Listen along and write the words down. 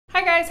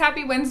Hi guys,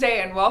 happy Wednesday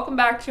and welcome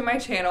back to my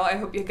channel. I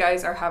hope you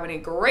guys are having a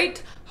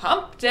great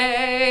hump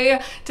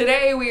day.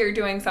 Today we are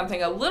doing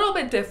something a little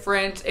bit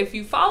different. If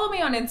you follow me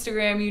on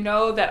Instagram, you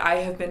know that I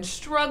have been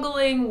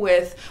struggling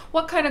with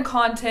what kind of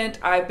content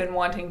I've been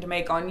wanting to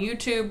make on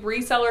YouTube.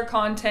 Reseller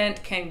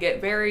content can get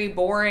very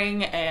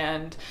boring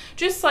and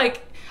just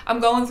like I'm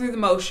going through the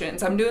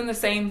motions. I'm doing the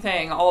same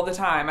thing all the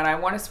time and I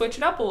want to switch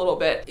it up a little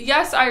bit.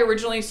 Yes, I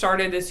originally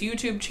started this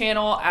YouTube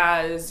channel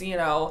as, you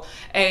know,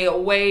 a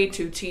way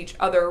to teach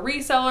other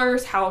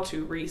resellers how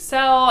to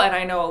resell, and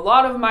I know a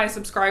lot of my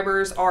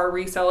subscribers are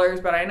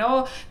resellers, but I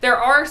know there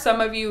are some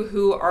of you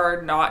who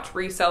are not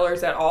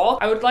resellers at all.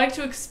 I would like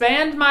to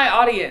expand my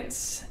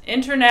audience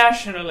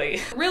internationally.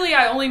 Really,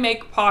 I only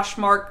make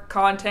Poshmark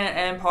content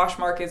and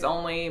Poshmark is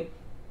only,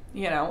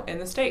 you know, in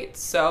the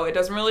States, so it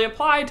doesn't really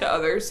apply to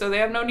others, so they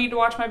have no need to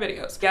watch my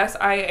videos. Yes,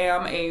 I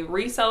am a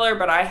reseller,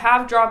 but I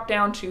have dropped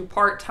down to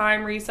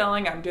part-time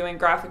reselling. I'm doing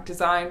graphic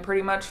design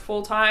pretty much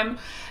full-time,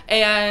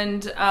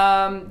 and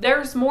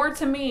there's more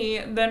to me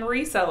than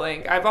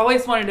reselling. I've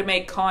always wanted to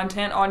make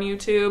content on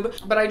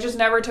YouTube, but I just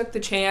never took the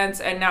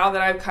chance, and now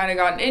that I've kind of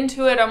gotten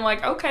into it, I'm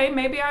like, okay,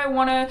 maybe I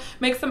want to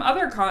make some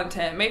other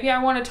content. Maybe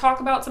I want to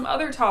talk about some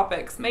other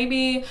topics.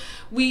 Maybe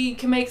we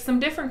can make some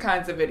different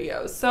kinds of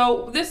videos.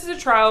 So this is a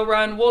trial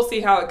run. We'll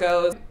see how it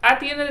goes. At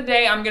the end of the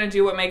day, I'm going to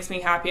do what makes me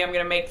happy. I'm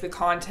going to make the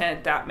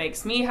content that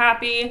makes me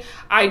happy.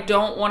 I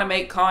don't want to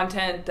make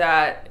content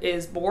that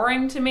is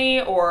boring to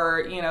me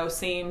or, you know,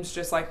 seems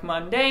just like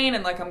mundane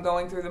and like I'm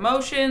going through the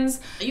motions.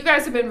 You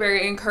guys have been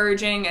very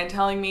encouraging and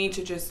telling me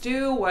to just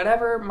do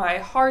whatever my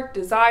heart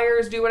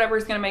desires, do whatever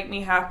is going to make me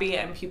happy,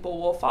 and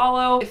people will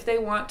follow if they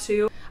want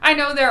to. I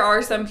know there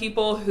are some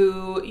people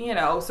who, you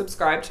know,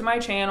 subscribe to my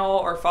channel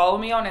or follow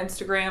me on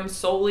Instagram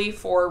solely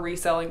for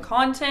reselling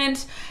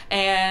content,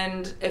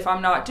 and if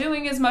I'm not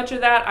doing as much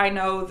of that, I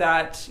know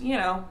that, you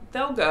know,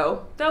 they'll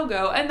go,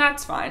 and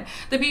that's fine.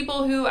 The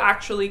people who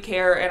actually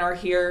care and are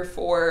here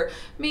for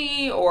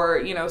me or,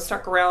 you know,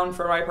 stuck around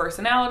for my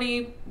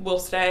personality will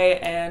stay,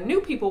 and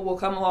new people will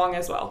come along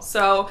as well.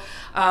 So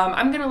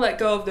I'm gonna let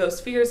go of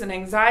those fears and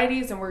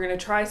anxieties, and we're gonna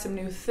try some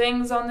new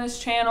things on this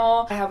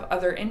channel. I have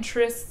other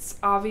interests,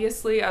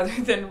 obviously,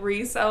 other than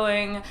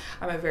reselling.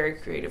 I'm a very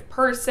creative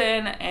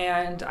person,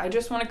 and I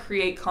just want to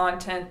create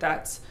content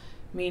that's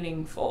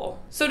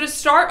meaningful. So to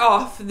start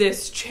off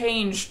this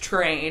change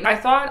train, I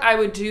thought I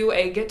would do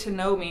a get to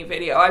know me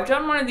video. I've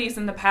done one of these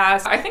in the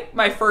past. I think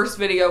my first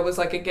video was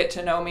like a get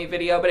to know me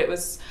video, but I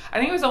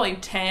think it was only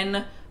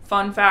 10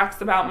 fun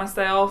facts about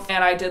myself,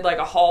 and I did like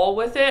a haul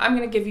with it. I'm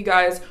gonna give you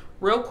guys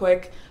real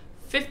quick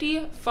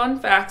 50 fun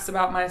facts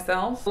about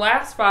myself. The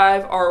last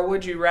 5 are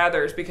would you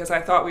rathers because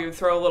I thought we would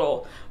throw a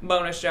little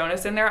bonus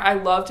Jonas in there. I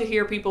love to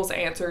hear people's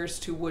answers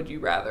to would you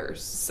rathers,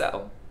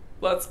 so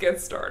let's get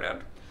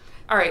started.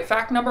 All right,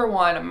 fact number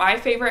 1, my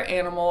favorite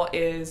animal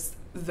is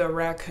the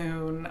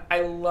raccoon.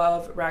 I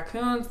love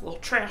raccoons, little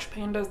trash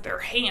pandas, their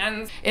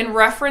hands. In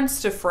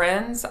reference to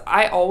Friends,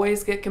 I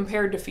always get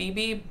compared to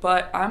Phoebe,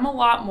 but I'm a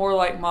lot more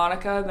like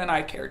Monica than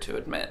I care to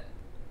admit.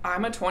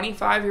 I'm a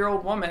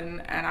 25-year-old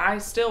woman and I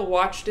still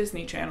watch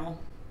Disney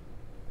Channel.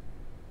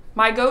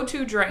 My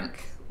go-to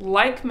drink,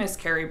 like Miss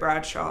Carrie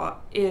Bradshaw,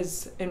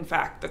 is in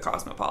fact the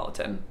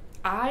Cosmopolitan.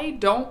 I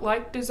don't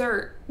like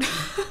dessert.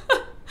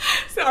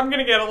 So I'm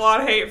gonna get a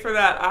lot of hate for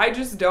that. I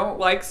just don't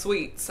like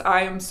sweets.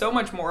 I am so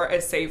much more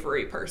a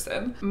savory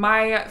person.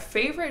 My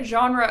favorite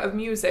genre of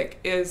music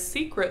is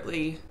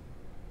secretly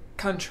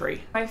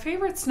country. My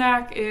favorite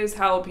snack is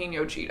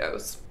jalapeno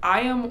Cheetos.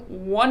 I am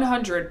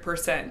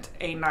 100%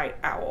 a night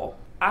owl.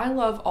 I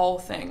love all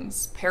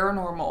things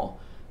paranormal,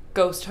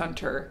 ghost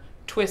hunter,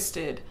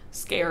 twisted,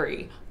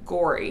 scary,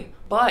 gory,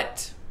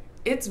 but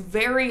it's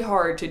very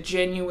hard to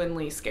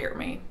genuinely scare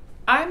me.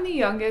 I'm the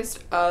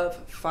youngest of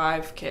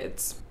 5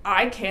 kids.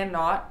 I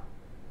cannot,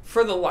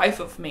 for the life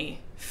of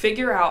me,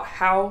 figure out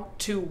how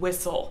to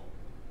whistle.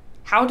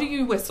 How do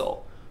you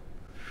whistle?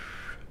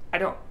 I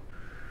don't.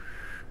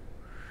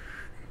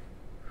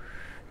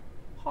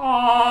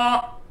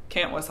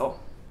 Can't whistle.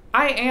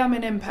 I am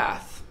an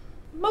empath.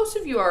 Most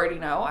of you already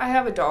know I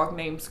have a dog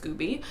named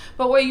Scooby,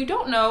 but what you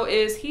don't know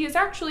is he is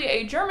actually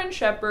a German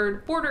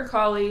Shepherd, Border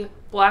Collie,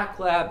 Black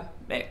Lab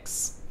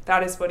mix.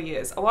 That is what he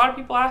is. A lot of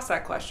people ask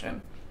that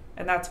question,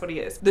 and that's what he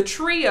is. The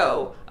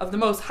trio of the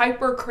most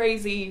hyper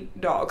crazy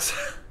dogs,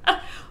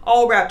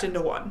 all wrapped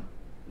into one.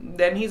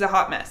 Then he's a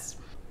hot mess.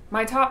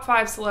 My top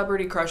 5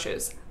 celebrity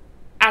crushes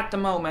at the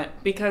moment,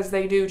 because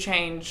they do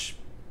change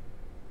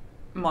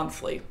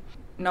monthly.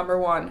 Number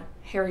 1,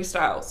 Harry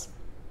Styles.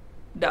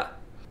 Duh.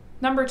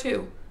 Number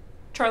 2,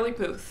 Charlie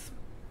Puth.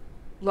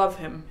 Love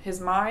him.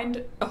 His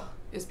mind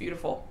is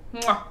beautiful.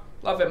 Mwah.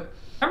 Love him.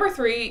 Number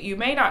 3, you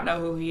may not know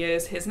who he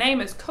is. His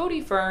name is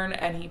Cody Fern,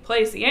 and he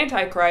plays the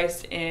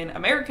Antichrist in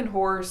American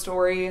Horror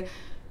Story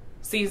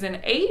Season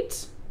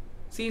 8?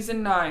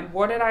 Season 9.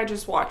 What did I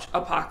just watch?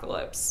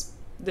 Apocalypse.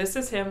 This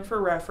is him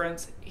for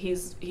reference.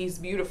 He's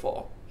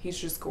beautiful. He's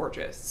just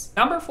gorgeous.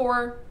 Number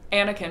 4,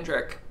 Anna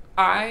Kendrick.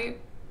 I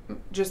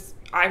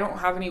I don't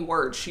have any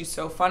words. She's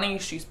so funny,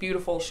 she's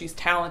beautiful, she's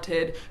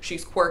talented,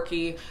 she's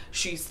quirky,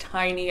 she's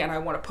tiny, and I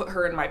want to put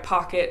her in my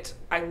pocket.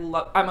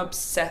 I'm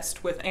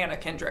obsessed with Anna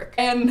Kendrick.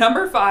 And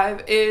number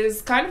 5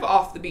 is kind of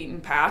off the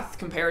beaten path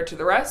compared to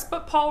the rest,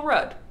 but Paul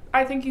Rudd.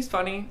 I think he's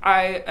funny.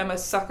 I am a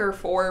sucker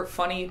for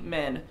funny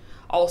men.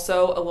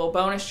 Also, a little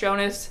bonus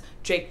Jonas,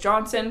 Jake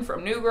Johnson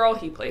from New Girl.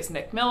 He plays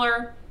Nick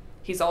Miller.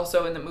 He's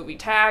also in the movie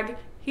Tag.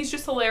 He's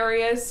just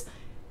hilarious.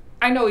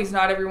 I know he's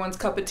not everyone's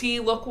cup of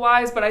tea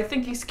look-wise, but I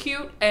think he's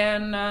cute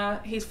and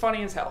he's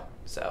funny as hell.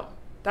 So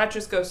that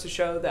just goes to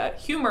show that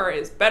humor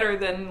is better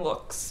than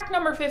looks.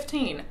 Number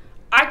 15,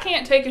 I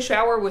can't take a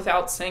shower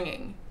without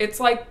singing. It's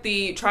like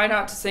the try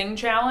not to sing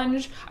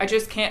challenge. I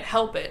just can't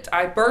help it.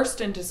 I burst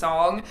into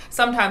song.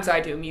 Sometimes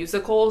I do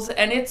musicals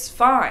and it's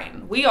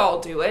fine. We all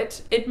do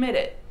it. Admit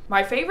it.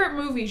 My favorite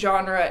movie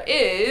genre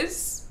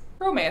is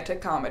romantic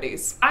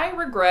comedies. I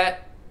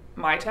regret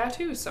my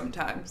tattoos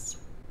sometimes.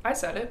 I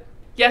said it.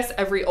 Yes,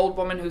 every old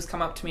woman who's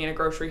come up to me in a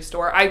grocery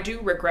store, I do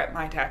regret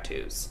my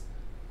tattoos.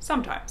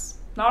 Sometimes.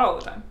 Not all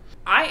the time.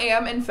 I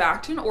am, in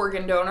fact, an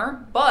organ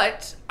donor,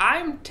 but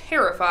I'm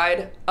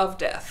terrified of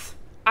death.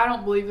 I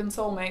don't believe in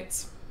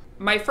soulmates.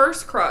 My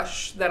first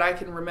crush that I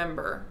can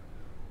remember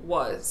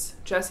was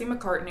Jesse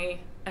McCartney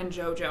and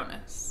Joe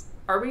Jonas.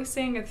 Are we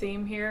seeing a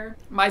theme here?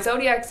 My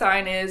zodiac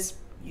sign is,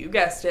 you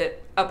guessed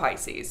it, a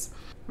Pisces.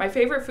 My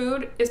favorite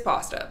food is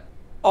pasta.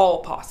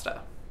 All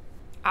pasta.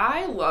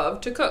 I love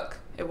to cook.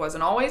 It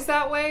wasn't always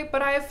that way,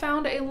 but I have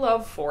found a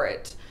love for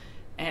it.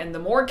 And the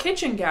more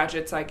kitchen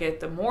gadgets I get,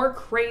 the more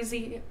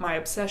crazy my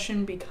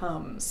obsession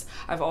becomes.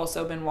 I've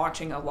also been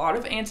watching a lot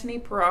of Anthony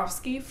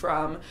Porofsky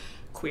from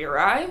Queer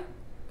Eye,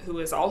 who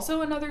is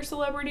also another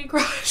celebrity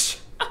crush.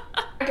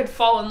 I could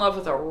fall in love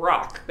with a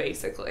rock,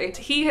 basically.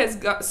 He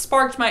has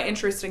sparked my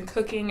interest in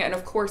cooking, and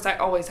of course I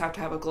always have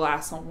to have a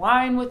glass of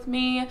wine with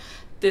me.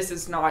 This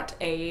is not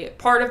a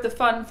part of the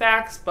fun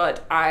facts,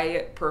 but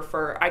I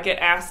get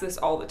asked this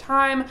all the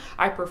time.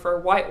 I prefer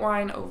white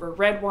wine over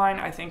red wine.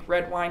 I think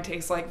red wine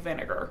tastes like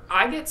vinegar.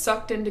 I get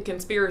sucked into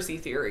conspiracy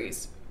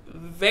theories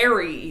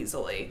very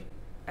easily,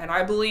 and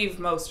I believe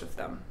most of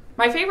them.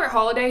 My favorite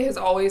holiday has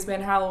always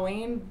been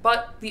Halloween,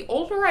 but the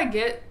older I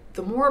get,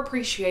 the more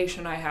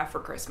appreciation I have for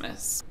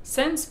Christmas.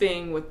 Since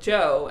being with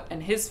Joe,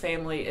 and his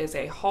family is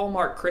a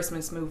Hallmark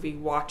Christmas movie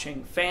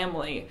watching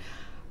family,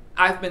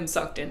 I've been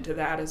sucked into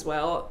that as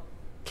well.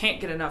 Can't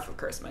get enough of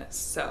Christmas.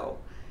 So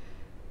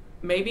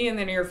maybe in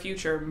the near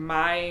future,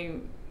 my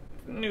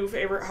new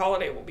favorite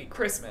holiday will be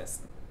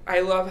Christmas. I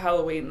love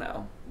Halloween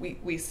though.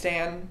 We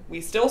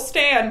still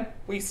stand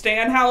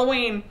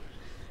Halloween.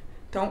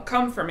 Don't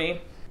come for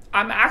me.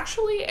 I'm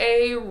actually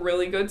a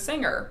really good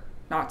singer.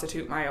 Not to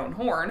toot my own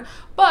horn,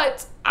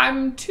 but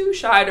I'm too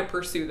shy to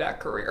pursue that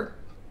career.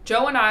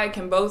 Joe and I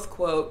can both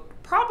quote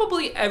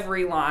probably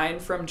every line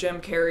from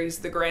Jim Carrey's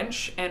The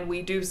Grinch, and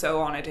we do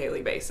so on a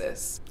daily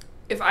basis.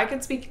 If I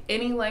could speak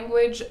any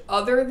language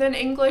other than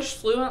English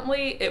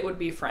fluently, it would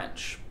be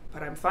French,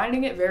 but I'm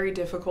finding it very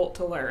difficult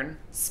to learn.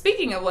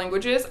 Speaking of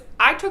languages,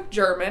 I took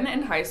German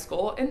in high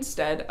school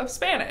instead of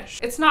Spanish.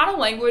 It's not a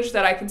language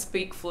that I can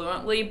speak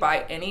fluently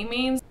by any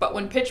means, but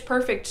when Pitch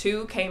Perfect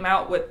 2 came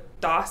out with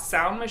DOS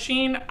Sound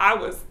Machine, I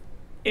was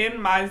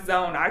in my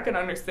zone. I could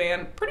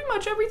understand pretty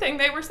much everything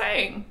they were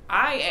saying.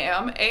 I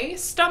am a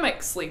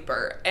stomach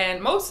sleeper,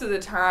 and most of the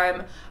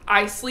time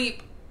I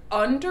sleep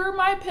under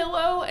my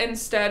pillow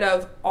instead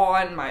of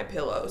on my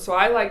pillow. So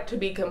I like to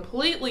be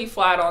completely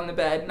flat on the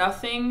bed,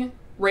 nothing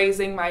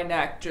raising my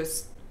neck,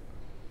 just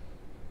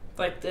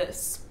like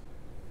this,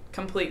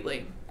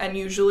 completely. And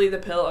usually the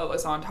pillow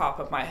is on top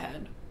of my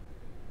head.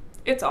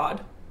 It's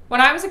odd. When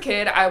I was a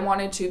kid, I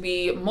wanted to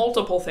be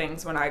multiple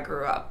things when I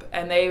grew up,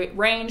 and they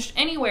ranged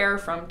anywhere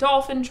from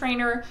dolphin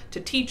trainer to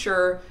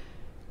teacher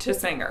to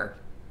singer.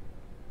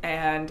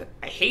 And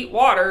I hate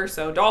water,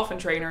 so dolphin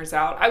trainer's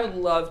out. I would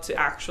love to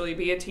actually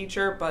be a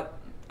teacher, but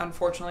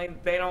unfortunately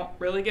they don't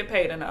really get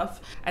paid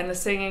enough. And the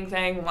singing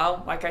thing,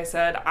 well, like I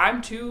said,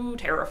 I'm too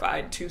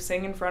terrified to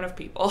sing in front of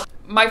people.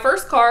 My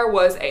first car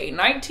was a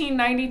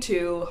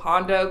 1992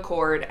 Honda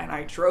Accord, and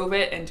I drove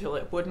it until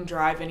it wouldn't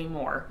drive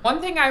anymore.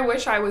 One thing I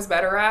wish I was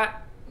better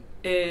at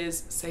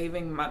is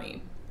saving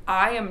money.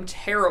 I am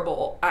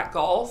terrible at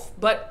golf,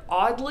 but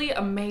oddly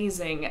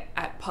amazing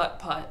at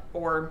putt-putt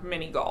or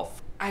mini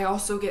golf. I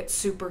also get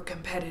super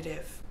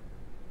competitive.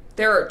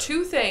 There are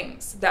two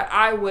things that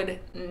I would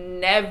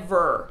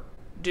never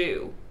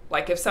do.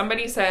 Like if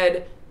somebody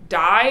said,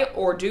 die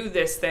or do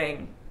this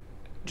thing,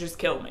 just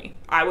kill me.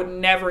 I would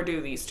never do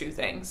these two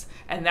things.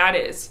 And that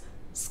is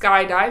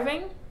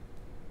skydiving,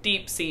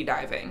 deep sea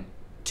diving.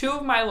 Two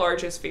of my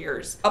largest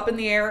fears. Up in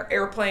the air,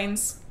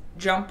 airplanes,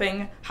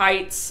 jumping,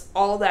 heights,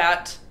 all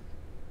that.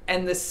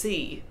 And the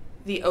sea,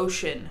 the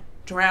ocean,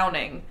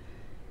 drowning,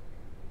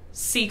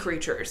 sea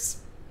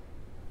creatures.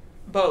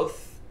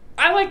 Both.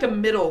 I like a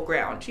middle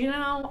ground, you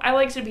know? I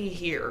like to be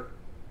here,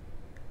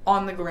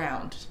 on the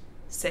ground,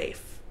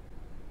 safe.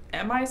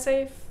 Am I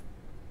safe?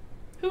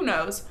 Who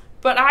knows?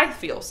 But I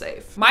feel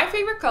safe. My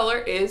favorite color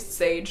is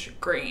sage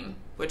green,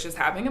 which is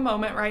having a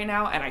moment right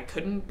now, and I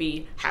couldn't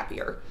be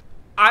happier.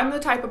 I'm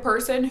the type of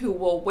person who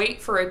will wait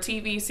for a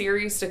TV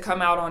series to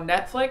come out on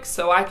Netflix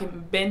so I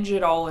can binge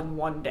it all in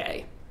one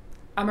day.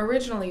 I'm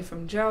originally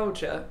from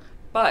Georgia,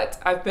 but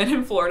I've been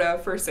in Florida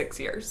for 6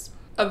 years.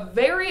 A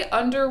very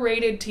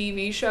underrated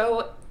TV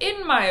show,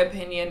 in my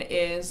opinion,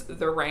 is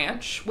The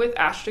Ranch with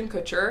Ashton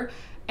Kutcher.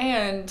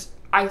 And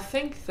I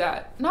think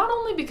that not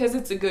only because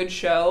it's a good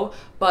show,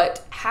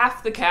 but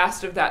half the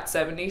cast of that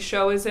 70s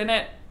show is in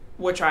it,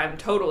 which I'm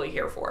totally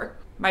here for.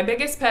 My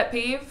biggest pet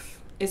peeve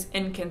is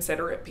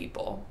inconsiderate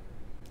people.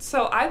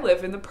 So I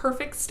live in the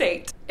perfect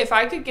state. If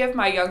I could give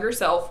my younger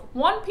self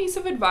one piece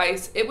of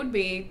advice, it would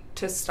be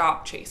to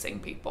stop chasing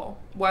people.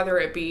 Whether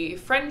it be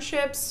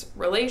friendships,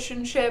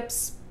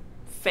 relationships,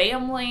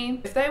 family.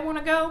 If they want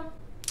to go,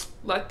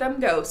 let them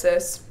go,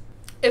 sis.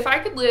 If I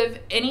could live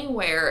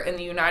anywhere in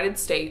the United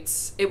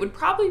States, it would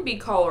probably be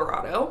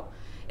Colorado.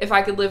 If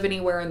I could live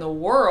anywhere in the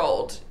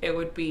world, it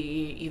would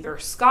be either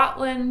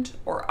Scotland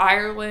or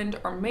Ireland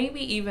or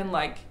maybe even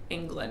like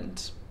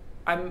England.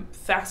 I'm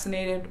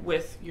fascinated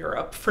with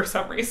Europe for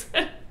some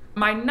reason.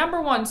 My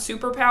number one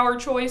superpower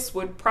choice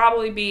would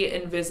probably be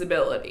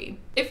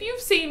invisibility. If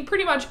you've seen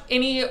pretty much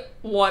any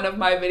one of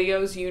my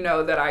videos, you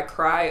know that I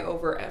cry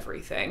over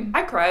everything.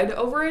 I cried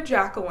over a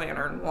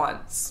jack-o'-lantern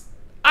once.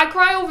 I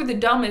cry over the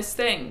dumbest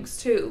things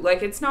too.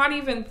 Like, it's not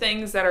even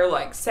things that are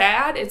like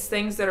sad, it's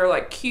things that are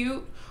like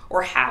cute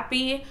or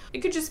happy.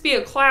 It could just be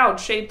a cloud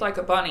shaped like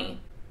a bunny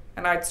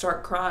and I'd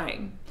start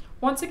crying.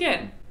 Once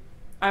again,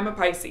 I'm a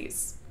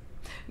Pisces.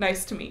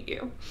 Nice to meet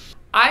you.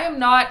 I am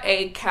not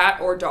a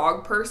cat or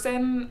dog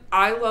person.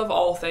 I love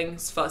all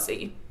things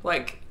fuzzy,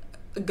 like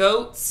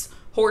goats,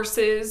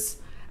 horses,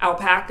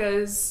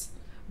 alpacas,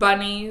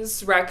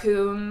 bunnies,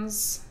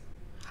 raccoons.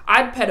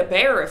 I'd pet a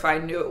bear if I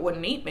knew it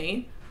wouldn't eat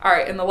me. All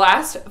right, and the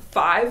last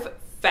 5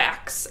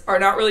 facts are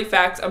not really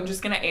facts. I'm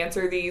just gonna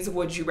answer these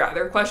would you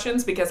rather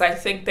questions because I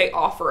think they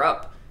offer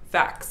up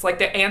facts. Like,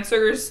 the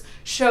answers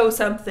show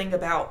something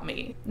about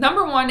me.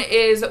 Number 1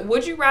 is,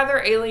 would you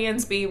rather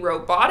aliens be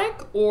robotic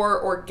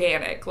or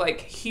organic, like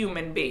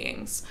human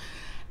beings?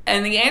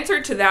 And the answer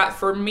to that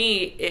for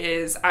me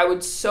is I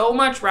would so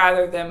much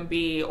rather them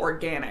be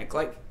organic,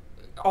 like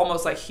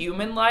almost like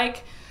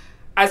human-like,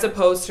 as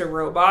opposed to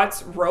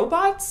robots.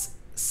 Robots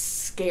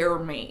scare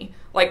me.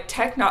 Like,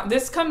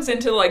 this comes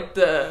into like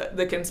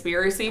the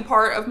conspiracy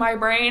part of my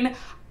brain.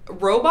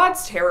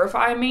 Robots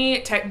terrify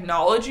me.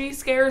 Technology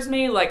scares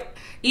me. Like,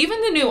 even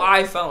the new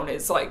iPhone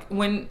is like,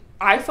 when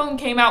iPhone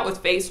came out with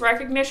face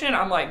recognition,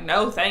 I'm like,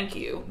 no, thank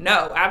you.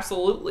 No,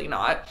 absolutely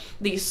not.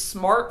 These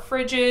smart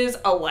fridges,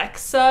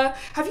 Alexa.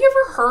 Have you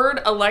ever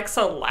heard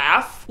Alexa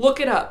laugh? Look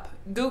it up.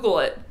 Google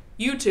it.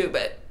 YouTube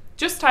it.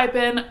 Just type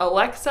in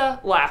Alexa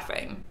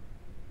laughing.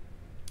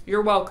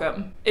 You're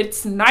welcome.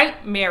 It's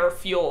nightmare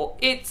fuel.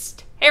 It's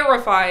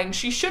terrifying.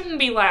 She shouldn't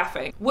be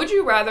laughing. Would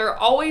you rather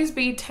always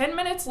be 10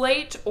 minutes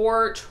late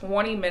or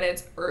 20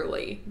 minutes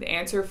early? The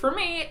answer for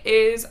me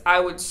is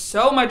I would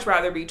so much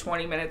rather be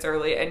 20 minutes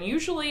early, and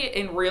usually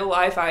in real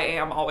life I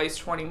am always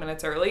 20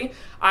 minutes early.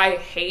 I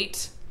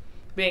hate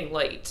being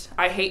late.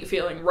 I hate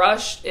feeling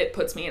rushed. It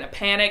puts me in a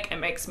panic. It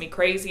makes me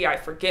crazy. I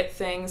forget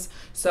things.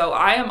 So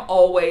I am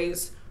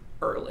always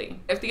early.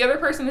 If the other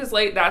person is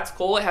late, that's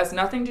cool. It has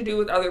nothing to do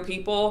with other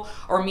people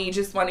or me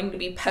just wanting to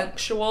be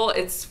punctual.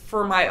 It's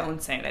for my own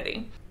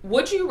sanity.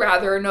 Would you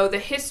rather know the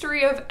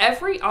history of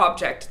every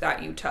object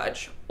that you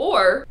touch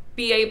or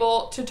be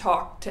able to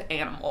talk to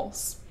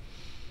animals?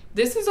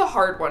 This is a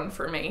hard one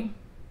for me.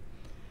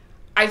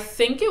 I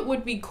think it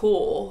would be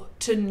cool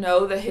to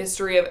know the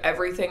history of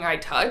everything I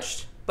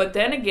touched, but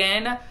then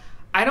again,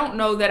 I don't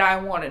know that I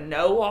want to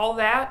know all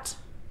that.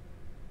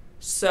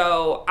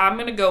 So I'm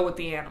gonna go with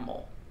the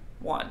animal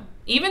one.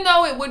 Even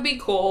though it would be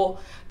cool,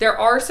 there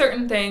are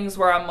certain things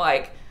where I'm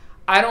like,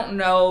 I don't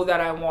know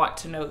that I want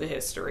to know the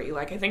history.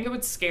 Like, I think it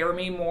would scare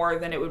me more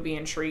than it would be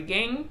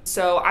intriguing.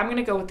 So I'm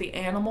gonna go with the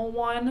animal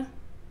one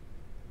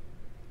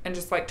and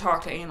just like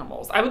talk to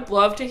animals. I would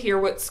love to hear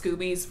what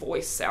Scooby's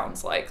voice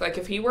sounds like. Like,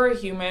 if he were a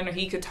human or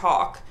he could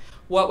talk,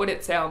 what would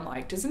it sound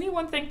like? Does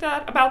anyone think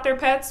that about their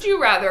pets? Would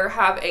you rather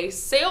have a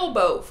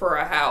sailboat for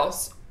a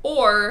house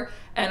or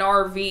an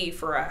RV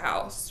for a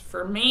house?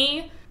 For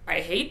me, I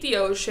hate the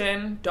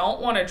ocean,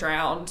 don't want to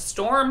drown.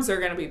 Storms are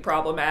going to be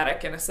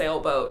problematic in a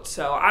sailboat,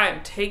 so I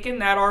am taking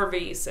that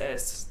RV,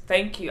 sis.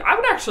 Thank you. I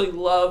would actually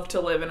love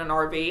to live in an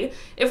RV.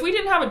 If we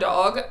didn't have a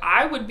dog,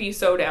 I would be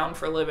so down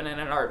for living in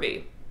an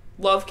RV.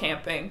 Love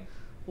camping,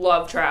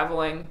 love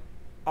traveling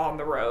on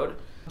the road.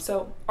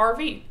 So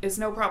RV is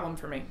no problem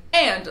for me.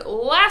 And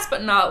last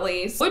but not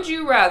least, would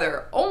you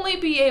rather only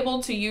be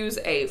able to use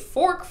a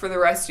fork for the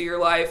rest of your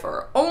life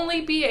or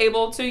only be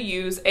able to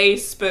use a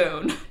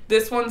spoon?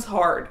 This one's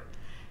hard.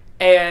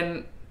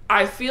 And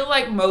I feel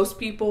like most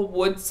people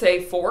would say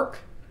fork,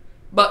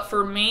 but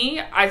for me,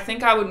 I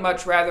think I would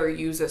much rather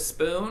use a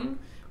spoon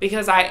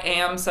because I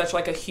am such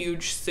like a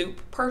huge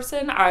soup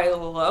person. I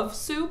love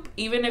soup.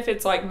 Even if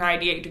it's like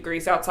 98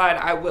 degrees outside,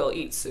 I will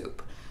eat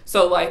soup.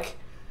 So like,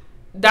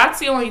 that's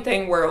the only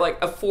thing where like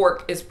a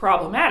fork is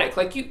problematic.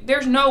 Like,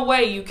 there's no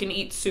way you can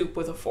eat soup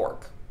with a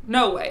fork.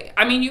 No way.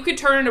 I mean, you could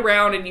turn it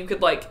around and you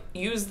could like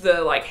use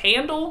the like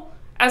handle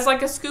as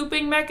like a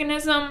scooping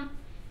mechanism.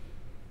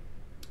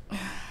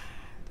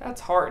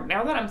 That's hard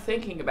now that I'm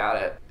thinking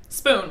about it.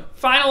 Spoon,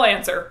 final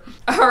answer.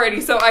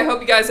 Alrighty, so I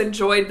hope you guys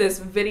enjoyed this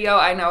video.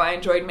 I know I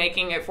enjoyed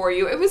making it for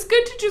you. It was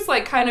good to just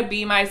like kind of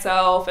be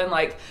myself and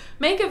like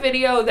make a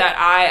video that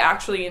I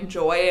actually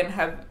enjoy and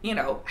have, you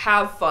know,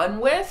 have fun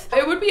with.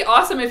 It would be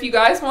awesome if you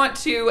guys want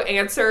to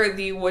answer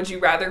the would you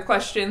rather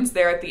questions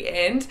there at the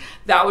end.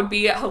 That would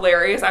be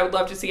hilarious. I would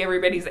love to see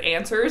everybody's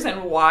answers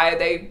and why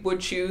they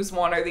would choose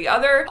one or the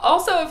other.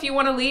 Also, if you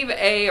want to leave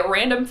a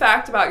random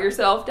fact about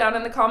yourself down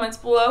in the comments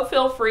below,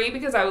 feel free,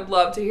 because I would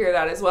love to hear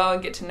that as well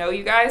and get to know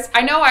you guys.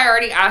 I know I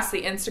already asked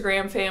the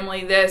Instagram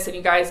family this and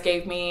you guys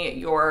gave me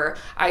your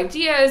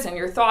ideas and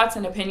your thoughts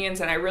and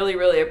opinions, and I really,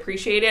 really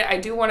appreciate it. I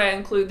do want to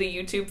include the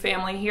YouTube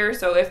family here,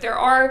 so if there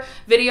are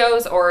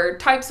videos or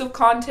types of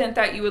content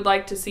that you would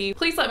like to see,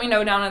 please let me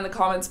know down in the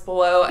comments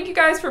below. Thank you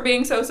guys for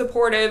being so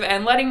supportive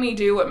and letting me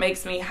do what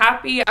makes me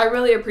happy. I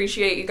really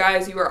appreciate you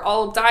guys. You are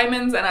all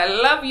diamonds and I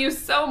love you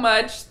so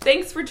much.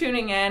 Thanks for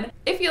tuning in.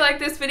 If you like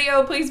this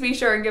video, please be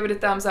sure and give it a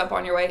thumbs up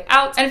on your way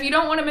out. And if you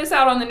don't want to miss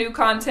out on the new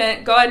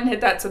content, go ahead and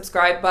hit that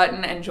subscribe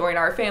button and join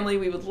our family.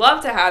 We would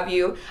love to have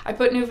you. I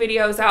put new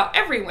videos out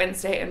every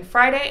Wednesday and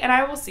Friday, and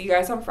I will see you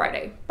guys on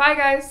Friday. Bye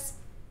guys.